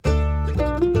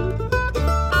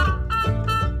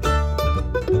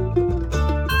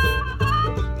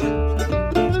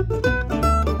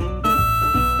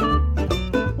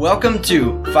Welcome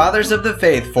to Fathers of the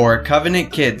Faith for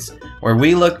Covenant Kids, where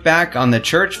we look back on the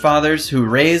church fathers who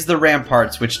raised the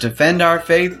ramparts which defend our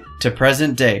faith to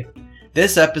present day.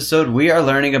 This episode we are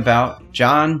learning about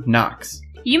John Knox.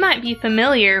 You might be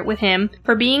familiar with him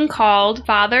for being called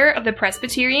Father of the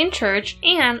Presbyterian Church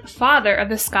and Father of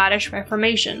the Scottish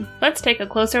Reformation. Let's take a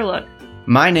closer look.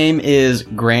 My name is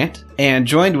Grant, and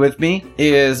joined with me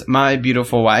is my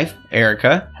beautiful wife,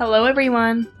 Erica. Hello,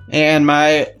 everyone. And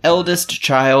my eldest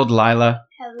child, Lila.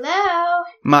 Hello.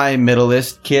 My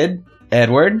middleest kid,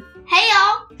 Edward. Hey,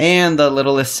 y'all. And the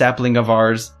littlest sapling of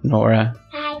ours, Nora.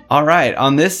 Hi. All right,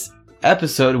 on this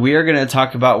episode, we are going to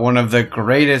talk about one of the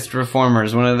greatest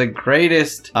reformers, one of the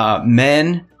greatest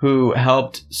men who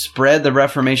helped spread the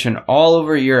Reformation all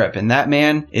over Europe, and that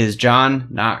man is John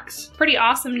Knox. Pretty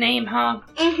awesome name, huh?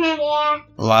 Yeah.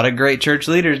 A lot of great church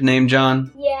leaders named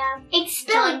John. Yeah. It's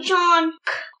spelled John.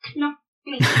 No.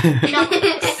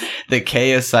 The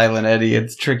K is silent, Eddie.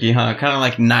 It's tricky, huh? Kind of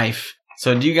like knife.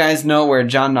 So do you guys know where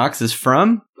John Knox is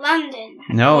from? London.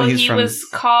 No, Well, he's he from... was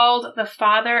called the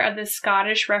Father of the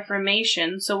Scottish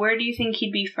Reformation, so where do you think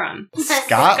he'd be from?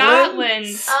 Scotland?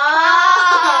 Scotland.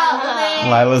 Oh.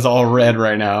 Lila's all red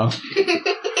right now.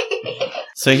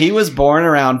 So he was born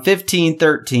around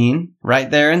 1513, right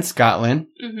there in Scotland.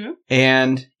 Mm-hmm.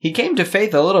 And he came to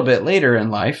faith a little bit later in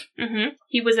life. Mm-hmm.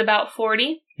 He was about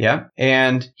 40. Yeah.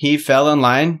 And he fell in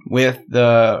line with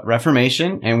the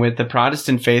Reformation and with the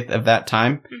Protestant faith of that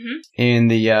time in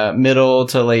the middle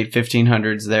to late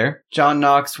 1500s there. John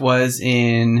Knox was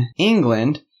in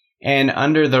England, and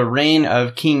under the reign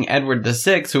of King Edward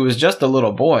VI, who was just a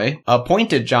little boy,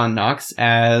 appointed John Knox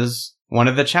as one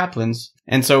of the chaplains.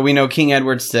 And so we know King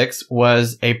Edward VI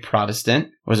was a Protestant,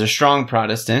 was a strong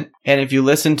Protestant. And if you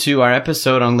listen to our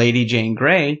episode on Lady Jane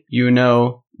Grey, you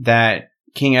know that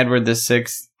King Edward VI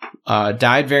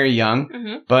died very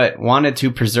young, but wanted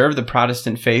to preserve the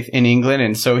Protestant faith in England.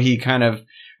 And so he kind of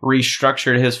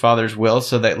restructured his father's will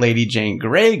so that Lady Jane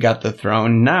Grey got the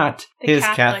throne, not his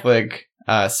Catholic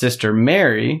sister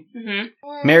Mary.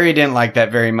 Mary didn't like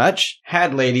that very much,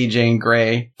 had Lady Jane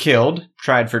Grey killed,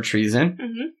 tried for treason.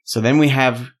 So then we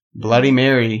have Bloody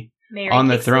Mary on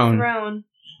the throne.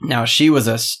 Now, she was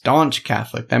a staunch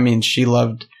Catholic. That means she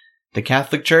loved the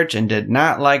Catholic Church and did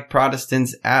not like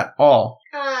Protestants at all.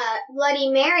 Bloody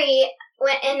Mary,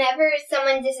 whenever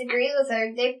someone disagreed with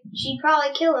her, she'd probably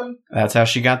kill him. That's how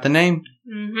she got the name.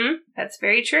 That's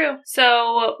very true.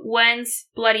 So once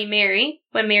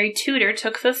when Mary Tudor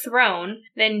took the throne,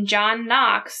 then John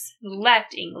Knox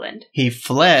left England. He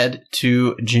fled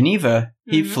to Geneva.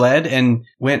 He fled and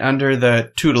went under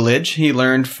the tutelage he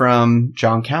learned from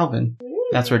John Calvin.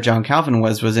 That's where John Calvin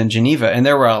was in Geneva. And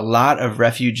there were a lot of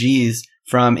refugees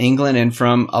from England and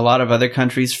from a lot of other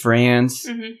countries, France,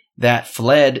 that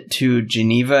fled to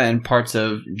Geneva and parts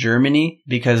of Germany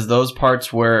because those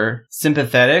parts were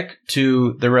sympathetic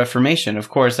to the Reformation. Of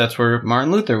course, that's where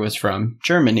Martin Luther was from,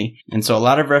 Germany. And so a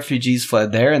lot of refugees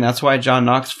fled there, and that's why John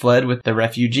Knox fled with the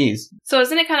refugees. So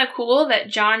isn't it kind of cool that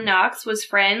John Knox was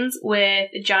friends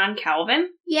with John Calvin?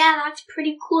 Yeah, that's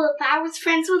pretty cool. If I was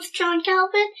friends with John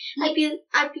Calvin,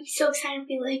 I'd be so excited. I'd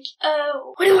be like,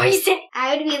 oh, what do I say?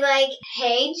 I would be like,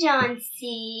 hey, John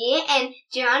C. and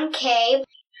John K.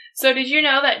 So did you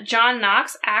know that John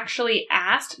Knox actually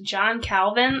asked John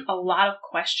Calvin a lot of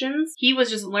questions? He was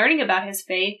just learning about his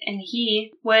faith, and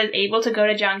he was able to go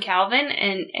to John Calvin,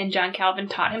 and John Calvin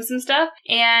taught him some stuff.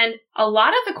 And a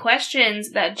lot of the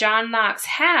questions that John Knox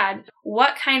had,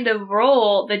 what kind of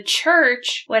role the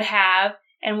church would have,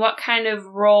 and what kind of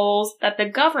roles that the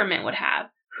government would have.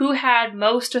 Who had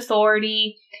most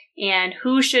authority, and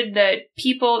who should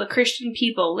the Christian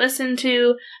people listen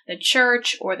to, the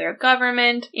church or their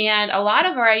government. And a lot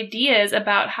of our ideas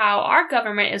about how our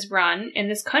government is run in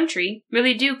this country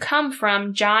really do come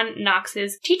from John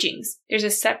Knox's teachings. There's a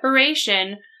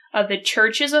separation of the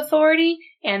church's authority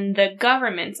and the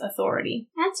government's authority.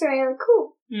 That's really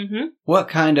cool. What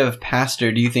kind of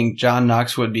pastor do you think John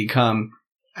Knox would become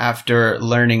after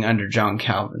learning under John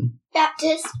Calvin?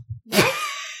 Baptist. What?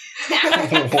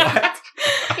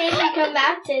 They become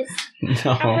Baptist.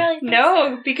 No.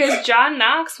 No, because John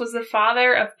Knox was the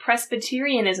father of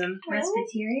Presbyterianism.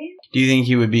 Presbyterian? Do you think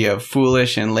he would be a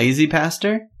foolish and lazy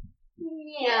pastor?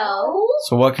 No.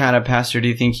 So what kind of pastor do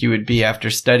you think he would be after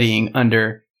studying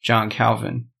under John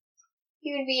Calvin?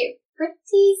 He would be a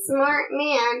pretty smart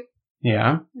man.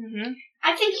 Yeah?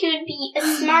 I think he would be a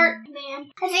smart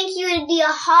man. I think he would be a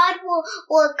hard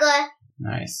worker.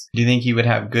 Nice. Do you think he would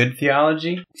have good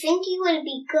theology? I think he would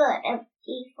be good at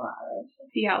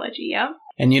Theology, yeah.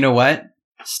 And you know what?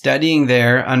 Studying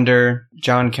there under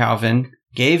John Calvin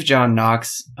gave John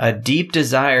Knox a deep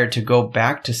desire to go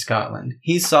back to Scotland.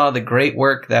 He saw the great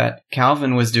work that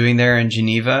Calvin was doing there in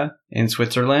Geneva, in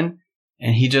Switzerland,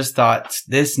 and he just thought,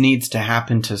 this needs to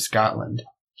happen to Scotland.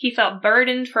 He felt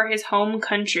burdened for his home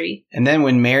country. And then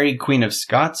when Mary, Queen of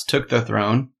Scots, took the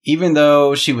throne, even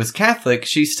though she was Catholic,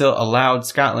 she still allowed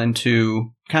Scotland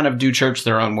to kind of do church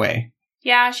their own way.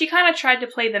 Yeah, she kind of tried to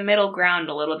play the middle ground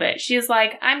a little bit. She's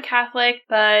like, I'm Catholic,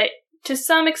 but to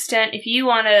some extent, if you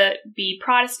want to be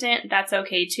Protestant, that's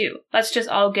okay too. Let's just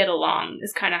all get along,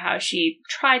 is kind of how she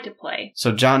tried to play.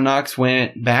 So John Knox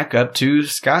went back up to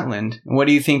Scotland. What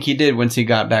do you think he did once he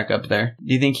got back up there?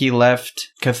 Do you think he left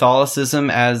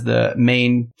Catholicism as the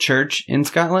main church in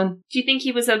Scotland? Do you think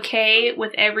he was okay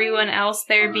with everyone else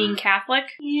there being Catholic?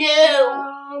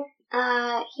 No.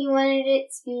 He wanted it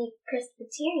to be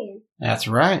Presbyterian. That's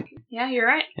right. Yeah, you're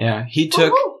right. Yeah, he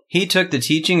took the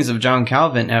teachings of John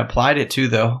Calvin and applied it to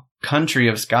the country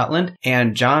of Scotland,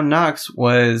 and John Knox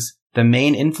was the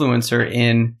main influencer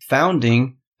in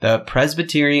founding the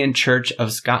Presbyterian Church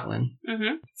of Scotland.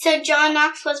 Mm-hmm. So John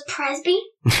Knox was Presby?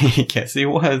 Yes, he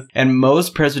was. And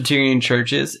most Presbyterian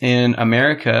churches in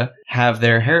America have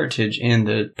their heritage in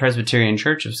the Presbyterian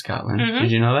Church of Scotland. Mm-hmm.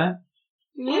 Did you know that?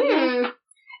 Mm.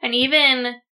 And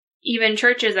even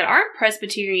churches that aren't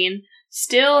Presbyterian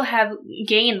still have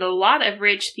gained a lot of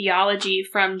rich theology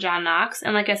from John Knox.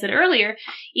 And like I said earlier,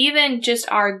 even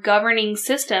just our governing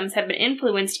systems have been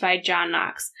influenced by John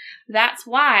Knox. That's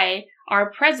why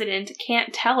our president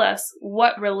can't tell us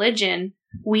what religion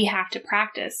we have to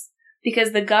practice,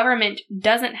 because the government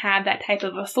doesn't have that type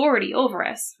of authority over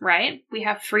us, right? We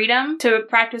have freedom to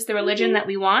practice the religion that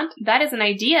we want. That is an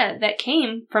idea that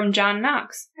came from John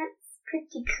Knox.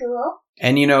 Pretty cool.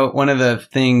 And you know, one of the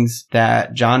things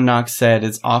that John Knox said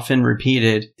is often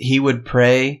repeated, he would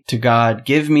pray to God,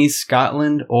 give me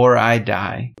Scotland or I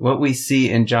die. What we see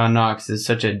in John Knox is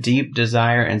such a deep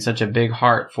desire and such a big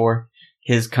heart for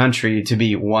his country to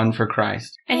be one for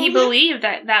Christ. And he believed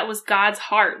that that was God's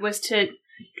heart, was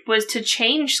to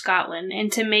change Scotland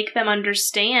and to make them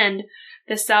understand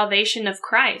the salvation of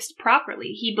Christ properly.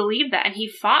 He believed that, and he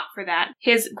fought for that.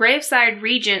 His graveside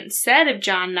regent said of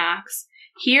John Knox,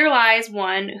 "Here lies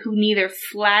one who neither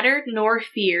flattered nor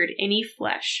feared any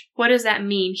flesh." What does that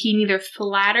mean? He neither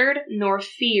flattered nor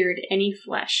feared any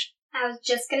flesh. I was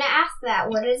just going to ask that.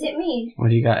 What does it mean? What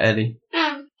do you got, Eddie?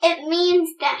 It means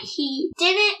that he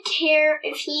didn't care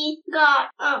if he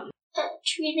got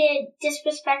treated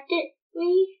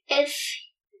disrespectfully, if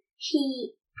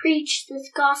he preached this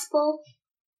gospel,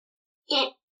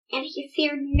 and he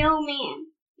feared no man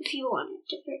if he wanted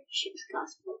to preach his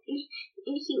gospel.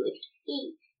 And he would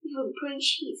even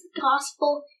preach his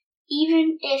gospel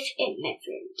even if it meant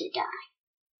for him to die.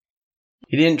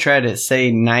 He didn't try to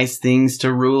say nice things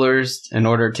to rulers in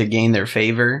order to gain their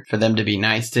favor, for them to be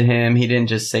nice to him. He didn't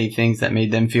just say things that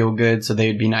made them feel good so they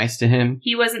would be nice to him.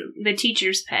 He wasn't the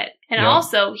teacher's pet. And Yeah.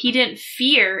 also, he didn't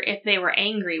fear if they were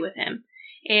angry with him.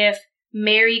 If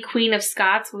Mary, Queen of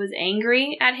Scots, was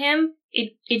angry at him,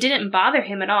 it didn't bother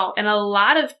him at all. And a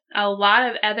lot of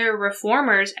other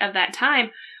reformers of that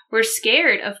time were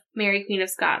scared of Mary, Queen of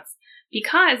Scots,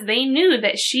 because they knew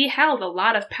that she held a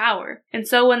lot of power. And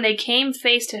so when they came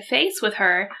face to face with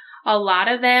her, a lot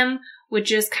of them would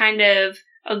just kind of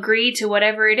agree to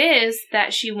whatever it is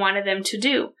that she wanted them to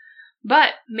do.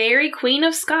 But Mary, Queen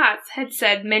of Scots, had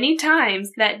said many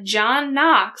times that John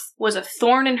Knox was a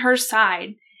thorn in her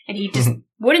side, and he just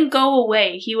wouldn't go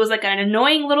away. He was like an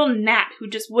annoying little gnat who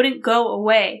just wouldn't go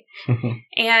away.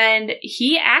 And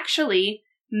he actually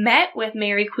met with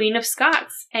Mary, Queen of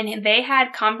Scots, and they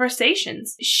had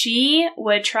conversations. She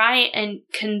would try and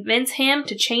convince him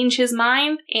to change his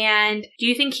mind. And do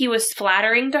you think he was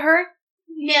flattering to her?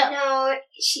 No,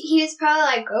 he was probably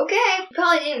like, okay. He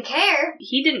probably didn't care.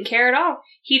 He didn't care at all.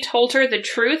 He told her the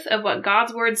truth of what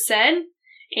God's word said,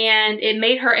 and it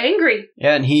made her angry.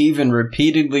 Yeah, and he even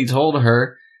repeatedly told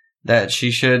her that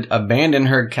she should abandon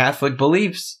her Catholic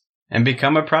beliefs and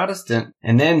become a Protestant.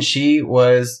 And then she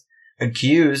was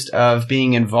accused of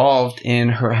being involved in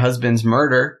her husband's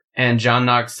murder, and John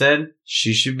Knox said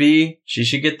she should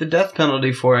get the death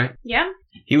penalty for it. Yeah.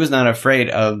 He was not afraid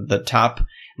of the top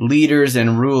leaders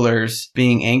and rulers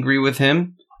being angry with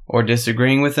him or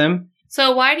disagreeing with him.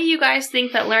 So why do you guys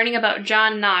think that learning about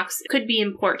John Knox could be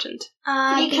important?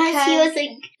 Because he was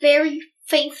a very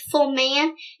faithful man,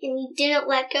 and he didn't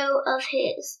let go of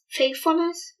his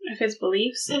faithfulness. Of his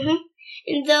beliefs? Mm-hmm.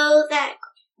 And though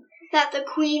that the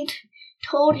queen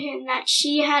told him that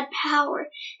she had power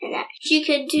and that she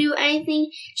could do anything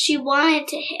she wanted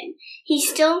to him, he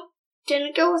still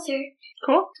didn't go with her.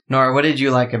 Cool. Nora, what did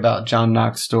you like about John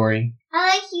Knox's story? I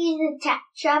like he was the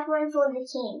chaplain for the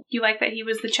king. You like that he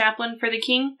was the chaplain for the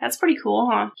king? That's pretty cool,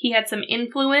 huh? He had some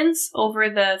influence over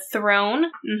the throne.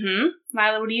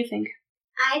 Milo, what do you think?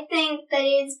 I think that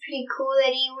it's pretty cool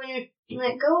that he wouldn't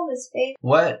let go of his faith.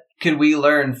 What could we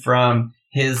learn from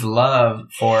his love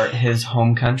for his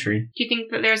home country? Do you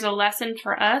think that there's a lesson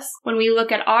for us when we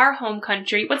look at our home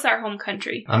country? What's our home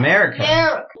country?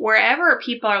 America. Wherever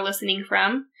people are listening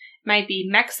from, might be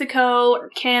Mexico or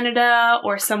Canada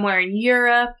or somewhere in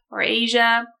Europe or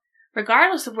Asia.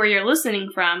 Regardless of where you're listening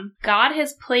from, God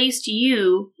has placed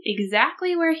you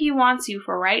exactly where He wants you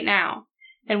for right now.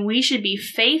 And we should be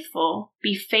faithful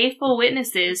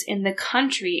witnesses in the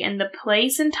country, in the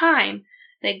place and time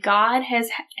that God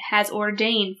has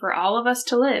ordained for all of us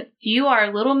to live. You are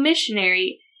a little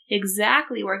missionary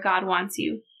exactly where God wants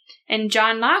you. And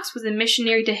John Knox was a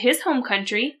missionary to his home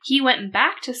country. He went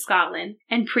back to Scotland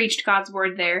and preached God's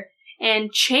word there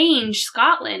and changed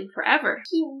Scotland forever.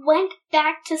 He went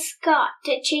back to Scotland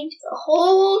to change the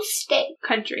whole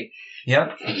country.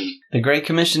 Yep. The Great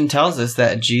Commission tells us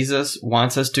that Jesus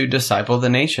wants us to disciple the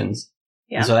nations.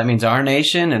 Yeah. And so that means our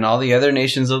nation and all the other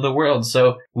nations of the world.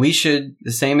 So we should,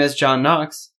 the same as John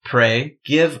Knox, pray,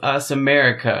 give us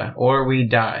America or we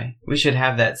die. We should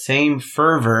have that same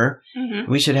fervor.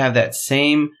 We should have that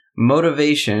same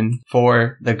motivation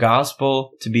for the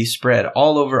gospel to be spread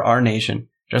all over our nation.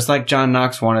 Just like John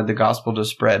Knox wanted the gospel to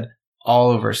spread all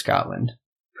over Scotland.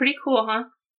 Pretty cool, huh?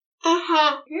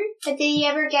 But did he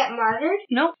ever get martyred?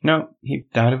 Nope. No, he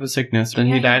died of a sickness,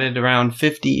 and he died at around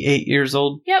 58 years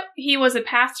old. Yep, he was a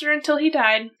pastor until he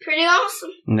died. Pretty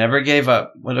awesome. Never gave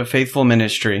up. What a faithful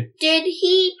ministry. Did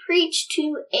he preach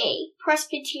to a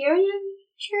Presbyterian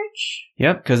church?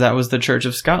 Yep, because that was the Church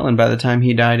of Scotland. By the time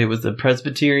he died, it was the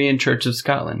Presbyterian Church of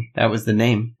Scotland. That was the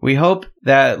name. We hope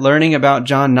that learning about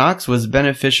John Knox was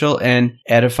beneficial and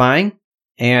edifying.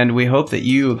 And we hope that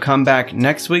you come back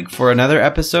next week for another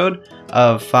episode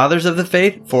of Fathers of the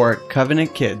Faith for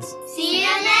Covenant Kids. See you